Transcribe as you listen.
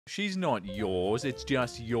She's not yours, it's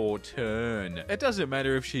just your turn. It doesn't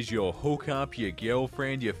matter if she's your hookup, your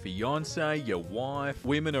girlfriend, your fiance, your wife.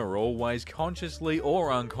 Women are always consciously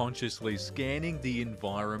or unconsciously scanning the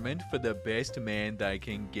environment for the best man they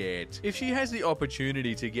can get. If she has the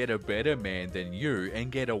opportunity to get a better man than you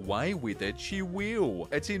and get away with it, she will.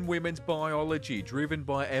 It's in women's biology, driven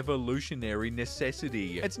by evolutionary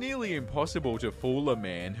necessity. It's nearly impossible to fool a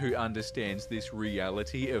man who understands this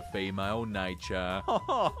reality of female nature.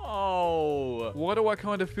 Oh, why do I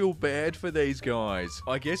kind of feel bad for these guys?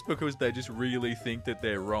 I guess because they just really think that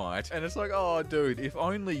they're right. And it's like, oh, dude, if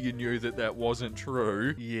only you knew that that wasn't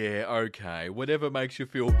true. Yeah, okay. Whatever makes you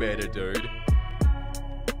feel better, dude.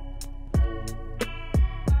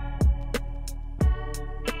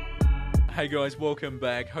 Hey guys, welcome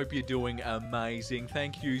back. Hope you're doing amazing.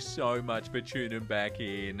 Thank you so much for tuning back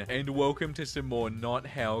in. And welcome to some more Not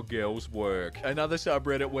How Girls Work. Another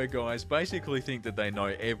subreddit where guys basically think that they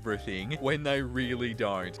know everything when they really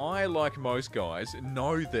don't. I, like most guys,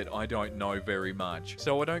 know that I don't know very much.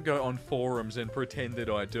 So I don't go on forums and pretend that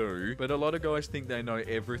I do. But a lot of guys think they know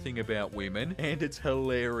everything about women. And it's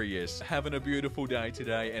hilarious. Having a beautiful day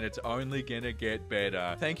today and it's only gonna get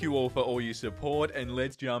better. Thank you all for all your support and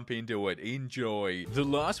let's jump into it. Enjoy. The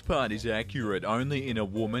last part is accurate only in a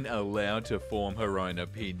woman allowed to form her own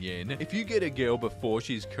opinion. If you get a girl before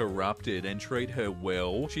she's corrupted and treat her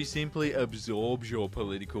well, she simply absorbs your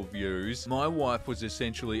political views. My wife was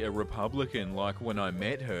essentially a Republican like when I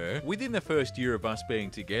met her. Within the first year of us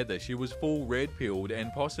being together, she was full red-pilled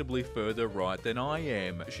and possibly further right than I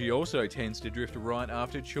am. She also tends to drift right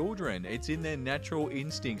after children. It's in their natural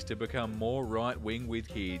instincts to become more right-wing with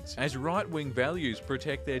kids, as right-wing values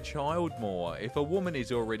protect their child more. If a woman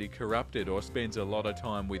is already corrupted or spends a lot of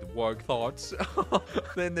time with woke thoughts,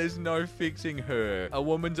 then there's no fixing her. A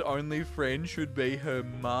woman's only friend should be her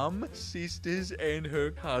mum, sisters, and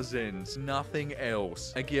her cousins. Nothing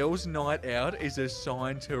else. A girl's night out is a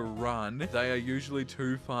sign to run. They are usually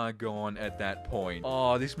too far gone at that point.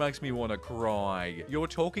 Oh, this makes me want to cry. You're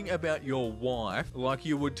talking about your wife like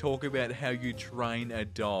you would talk about how you train a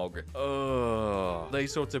dog. Ugh.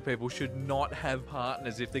 These sorts of people should not have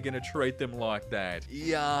partners if they're gonna treat them like that.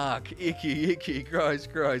 Yuck. Icky, gross,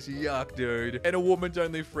 yuck, dude. And a woman's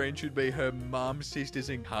only friend should be her mum, sisters,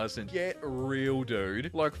 and cousins. Get real,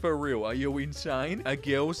 dude. Like, for real, are you insane? A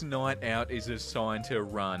girl's night out is a sign to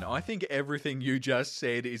run. I think everything you just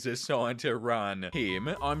said is a sign to run. Him,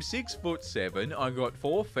 I'm 6'7", I got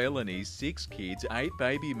 4 felonies, 6 kids, 8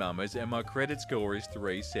 baby mamas, and my credit score is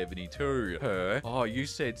 372. Her, oh, you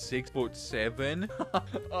said 6'7"?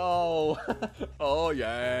 Oh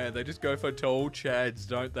yeah, they just go for tall chads,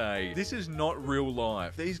 don't they? This is not real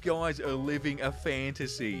life. These guys are living a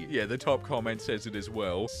fantasy. Yeah, the top comment says it as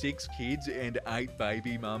well. 6 kids and 8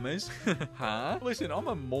 baby mamas. Huh? Listen, I'm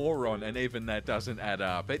a moron and even that doesn't add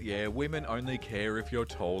up. But yeah, women only care if you're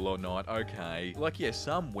tall or not, okay. Like, yeah,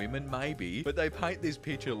 some women maybe, but they paint this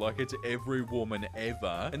picture like it's every woman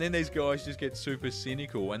ever. And then these guys just get super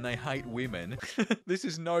cynical and they hate women. This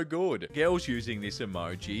is no good. Girls using this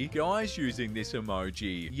emoji, guys using this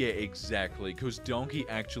emoji. Yeah, exactly, because Donkey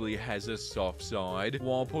actually has a soft side,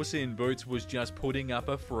 while Puss in Boots was just putting up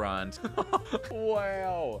a front.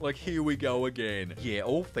 Wow. Like, here we go again. Yeah,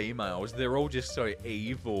 all females, they're all just so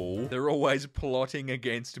evil. They're always plotting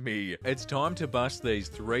against me. It's time to bust these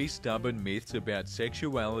 3 stubborn myths about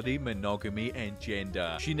sexuality, monogamy, and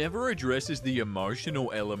gender. She never addresses the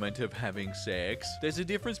emotional element of having sex. There's a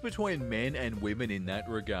difference between men and women in that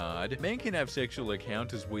regard. Men can have sexual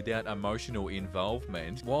encounters without emotional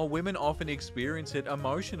involvement, while women often experience it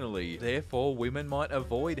emotionally. Therefore, women might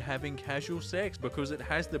avoid having casual sex because it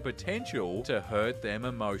has the potential to hurt them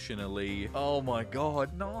emotionally. Oh my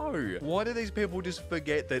god, no. Why do these people just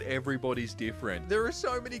forget that everybody's different? There are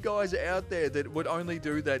so many guys out there that would only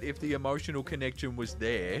do that if the emotional connection was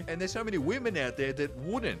there, and there's so many women out there that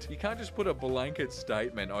wouldn't. You can't just put a blanket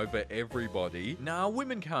statement over everybody. Nah,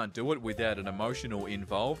 women can't do it without an emotional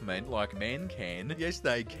involvement like men can. Yes,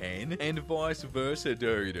 they can. And vice versa,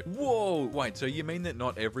 dude. Whoa, wait, so you mean that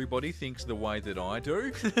not everybody thinks the way that I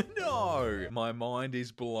do? No, my mind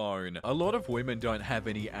is blown. A lot of women don't have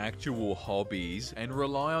any actual hobbies and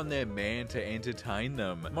rely on their man to entertain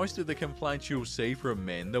them. Most of the complaints you'll see from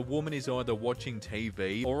men, the woman is either watching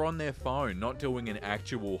TV or on their phone, not doing an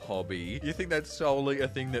actual hobby. You think that's solely a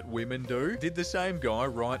thing that women do? Did the same guy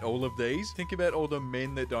write all of these? Think about all the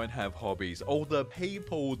men that don't have hobbies, all the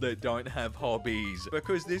people that don't have hobbies,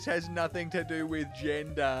 because this has nothing to do with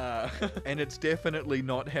gender. Yeah. And it's definitely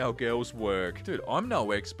not how girls work. Dude, I'm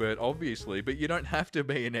no expert, obviously, but you don't have to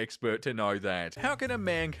be an expert to know that. How can a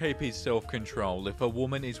man keep his self-control if a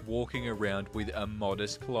woman is walking around with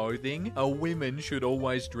immodest clothing? A woman should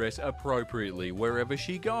always dress appropriately wherever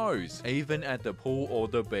she goes, even at the pool or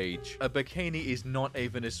the beach. A bikini is not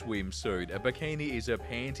even a swimsuit. A bikini is a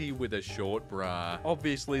panty with a short bra.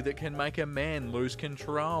 Obviously, that can make a man lose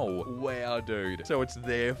control. Wow, dude. So it's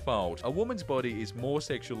their fault. A woman's body is more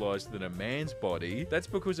sexualized than a man's body. That's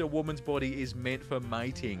because a woman's body is meant for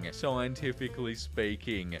mating, scientifically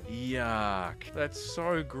speaking. Yuck. That's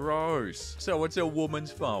so gross. So it's a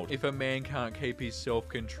woman's fault if a man can't keep his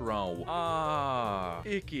self-control. Ah,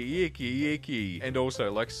 icky, icky, icky. And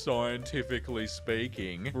also, like, scientifically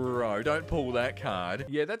speaking, bro, don't pull that card.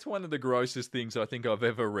 Yeah, that's one of the grossest things I think I've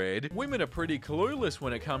ever read. Women are pretty clueless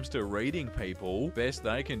when it comes to reading people. Best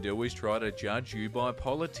they can do is try to judge you by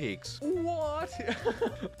politics. What?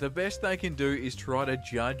 The best they can do is try to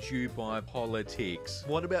judge you by politics.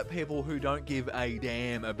 What about people who don't give a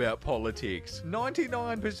damn about politics?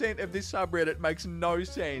 99% of this subreddit makes no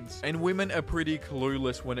sense. And women are pretty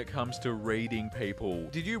clueless when it comes to reading people.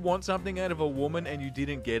 Did you want something out of a woman and you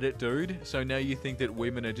didn't get it, dude? So now you think that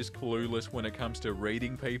women are just clueless when it comes to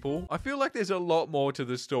reading people? I feel like there's a lot more to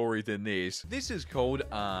the story than this. This is called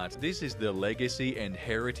art. This is the legacy and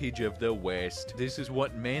heritage of the West. This is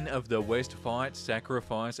what men of the West fight,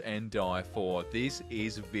 sacrifice, and die for. This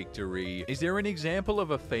is victory. Is there an example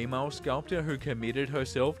of a female sculptor who committed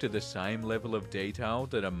herself to the same level of detail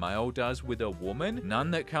that a male does with a woman?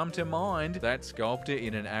 None that come to mind. That sculptor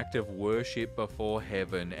in an act of worship before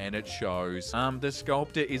heaven, and it shows. The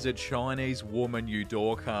sculptor is a Chinese woman, you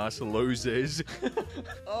dork-ass losers.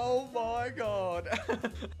 Oh my god.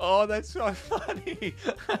 Oh, that's so funny.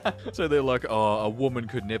 So they're like, oh, a woman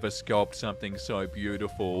could never sculpt something so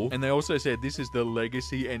beautiful. And they also said this is the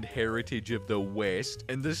legacy and heritage of the West,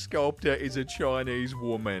 and the sculptor is a Chinese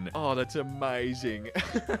woman. Oh, that's amazing.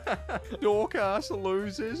 Dork-ass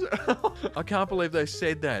losers. I can't believe they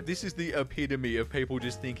said that. This is the epitome of people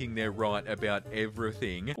just thinking they're right about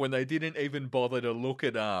everything when they didn't even bother to look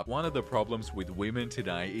it up. One of the problems with women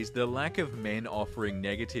today is the lack of men offering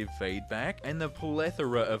negative feedback and the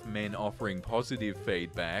plethora of men offering positive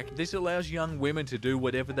feedback. This allows young women to do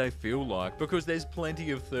whatever they feel like because there's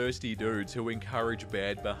plenty of thirsty dudes who encourage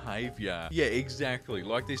bad behavior. Yeah, exactly.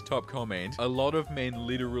 Like this top comment, a lot of men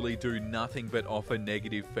literally do nothing but offer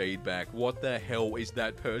negative feedback. What the hell is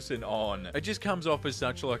that person on? It just comes off as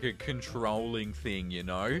such like a controlling thing, you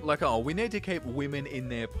know? Like, oh, we need to keep women in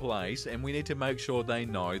their place and we need to make sure they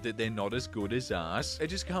know that they're not as good as us. It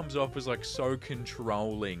just comes off as like so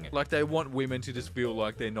controlling. Like they want women to just feel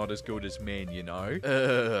like they're not as good as men, you know?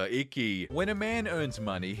 Icky. When a man earns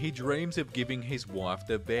money, he dreams of giving his wife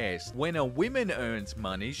the best. When a woman earns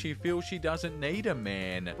money, she feels she doesn't need a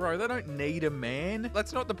man. Bro, they don't need a man.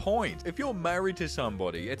 That's not the point. If you're married to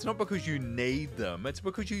somebody, it's not because you need them. It's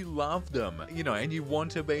because you love them, you know, and you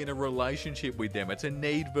want to be in a relationship with them. It's a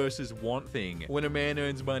need versus want thing. When a man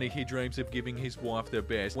earns money, he dreams of giving his wife the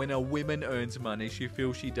best. When a woman earns money, she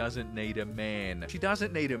feels she doesn't need a man. She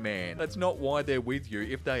doesn't need a man. That's not why they're with you.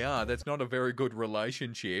 If they are, that's not a very good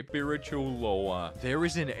relationship. Spiritual law. There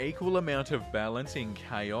is an equal amount of balance in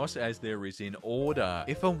chaos as there is in order.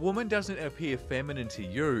 If a woman doesn't appear feminine to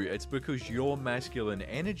you, it's because your masculine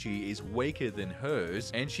energy is weaker than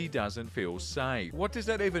hers and she doesn't feel safe. What does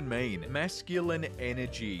that even mean? Masculine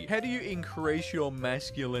energy. How do you increase your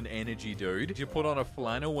masculine energy, dude? Did you put on a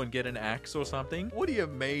flannel and get an axe or something? What do you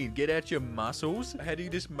mean? Get out your muscles? How do you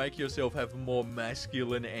just make yourself have more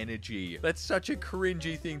masculine energy? That's such a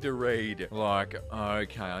cringy thing to read. Like,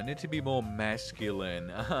 okay, I need to be more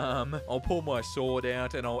masculine. I'll pull my sword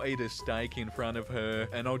out and I'll eat a steak in front of her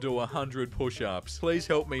and I'll do 100 push-ups. Please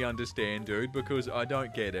help me understand, dude, because I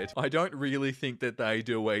don't get it. I don't really think that they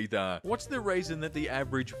do either. What's the reason that the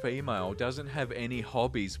average female doesn't have any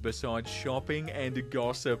hobbies besides shopping and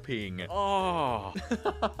gossiping? Oh.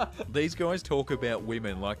 These guys talk about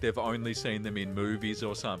women like they've only seen them in movies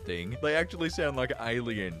or something. They actually sound like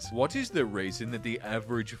aliens. What is the reason that the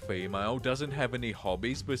average female doesn't have any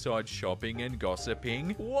hobbies besides shopping and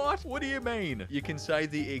gossiping? What? What do you mean? You can say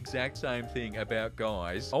the exact same thing about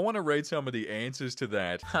guys. I want to read some of the answers to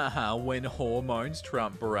that. Haha, when hormones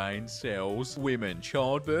trump brain cells. Women,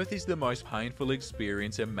 childbirth is the most painful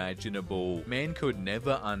experience imaginable. Men could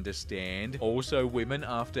never understand. Also, women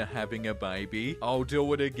after having a baby. I'll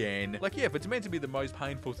do it again. Like, yeah, if it's meant to be the most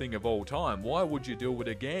painful thing of all time, why would you do it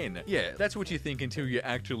again? Yeah, that's what what you think until you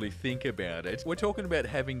actually think about it. We're talking about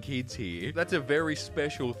having kids here. That's a very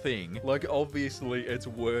special thing. Like, obviously, it's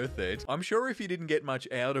worth it. I'm sure if you didn't get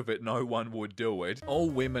much out of it, no one would do it. All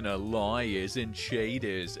women are liars and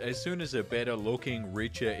cheaters. As soon as a better looking,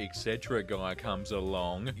 richer, etc. guy comes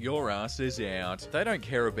along, your ass is out. They don't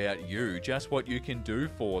care about you, just what you can do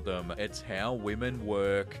for them. It's how women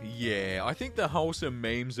work. Yeah, I think the wholesome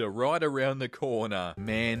memes are right around the corner.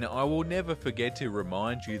 Man, I will never forget to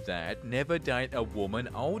remind you that never date a woman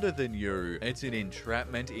older than you. It's an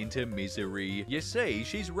entrapment into misery. You see,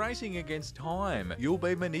 she's racing against time. You'll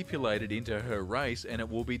be manipulated into her race and it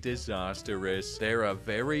will be disastrous. There are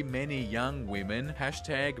very many young women.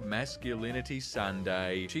 Hashtag masculinity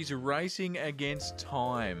Sunday. She's racing against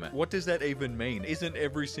time. What does that even mean? Isn't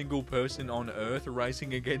every single person on earth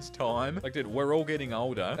racing against time? Like, dude, we're all getting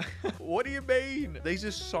older. What do you mean? These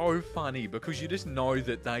are so funny because you just know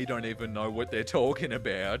that they don't even know what they're talking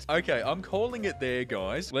about. Okay, I'm calling it there,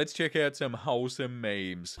 guys. Let's check out some wholesome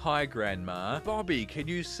memes. Hi, Grandma. Bobby, can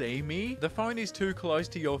you see me? The phone is too close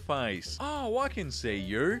to your face. Oh, I can see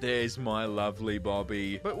you. There's my lovely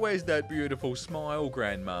Bobby. But where's that beautiful smile,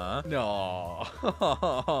 Grandma? No.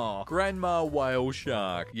 Grandma whale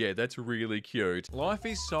shark. Yeah, that's really cute. Life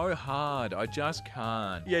is so hard. I just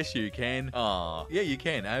can't. Yes, you can. Ah, yeah, you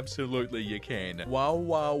can. Absolutely, you can. Wow,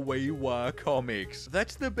 wow, wee, wah comics.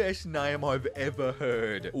 That's the best name I've ever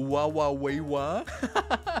heard. Wow, wow, wee, wah.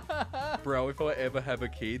 Bro, if I ever have a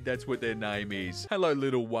kid, that's what their name is. Hello,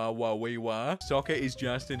 little wah wah wee wah. Soccer is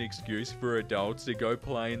just an excuse for adults to go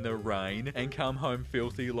play in the rain and come home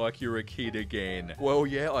filthy like you're a kid again. Well,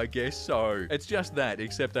 yeah, I guess so. It's just that,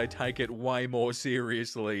 except they take it way more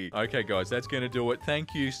seriously. Okay, guys, that's gonna do it.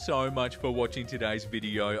 Thank you so much for watching today's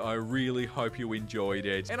video. I really hope you enjoyed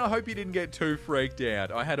it. And I hope you didn't get too freaked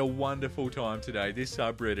out. I had a wonderful time today. This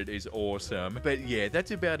subreddit is awesome. But yeah,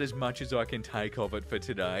 that's about as much as I can take of it for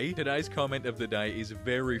today. Today's comment of the day is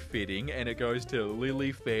very fitting, and it goes to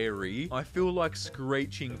Lily Fairy. I feel like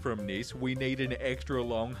screeching from this. We need an extra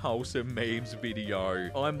long wholesome memes video.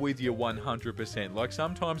 I'm with you 100%. Like,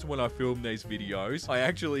 sometimes when I film these videos, I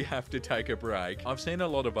actually have to take a break. I've seen a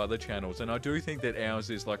lot of other channels, and I do think that ours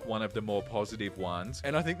is like one of the more positive ones,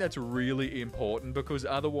 and I think that's really important because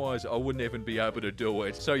otherwise I wouldn't even be able to do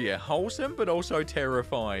it. So yeah, wholesome but also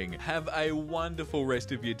terrifying. Have a wonderful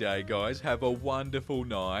rest of your day, guys. Have a wonderful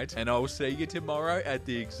night, and I'll see you tomorrow at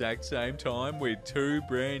the exact same time with 2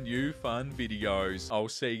 brand new fun videos. I'll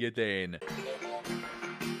see you then.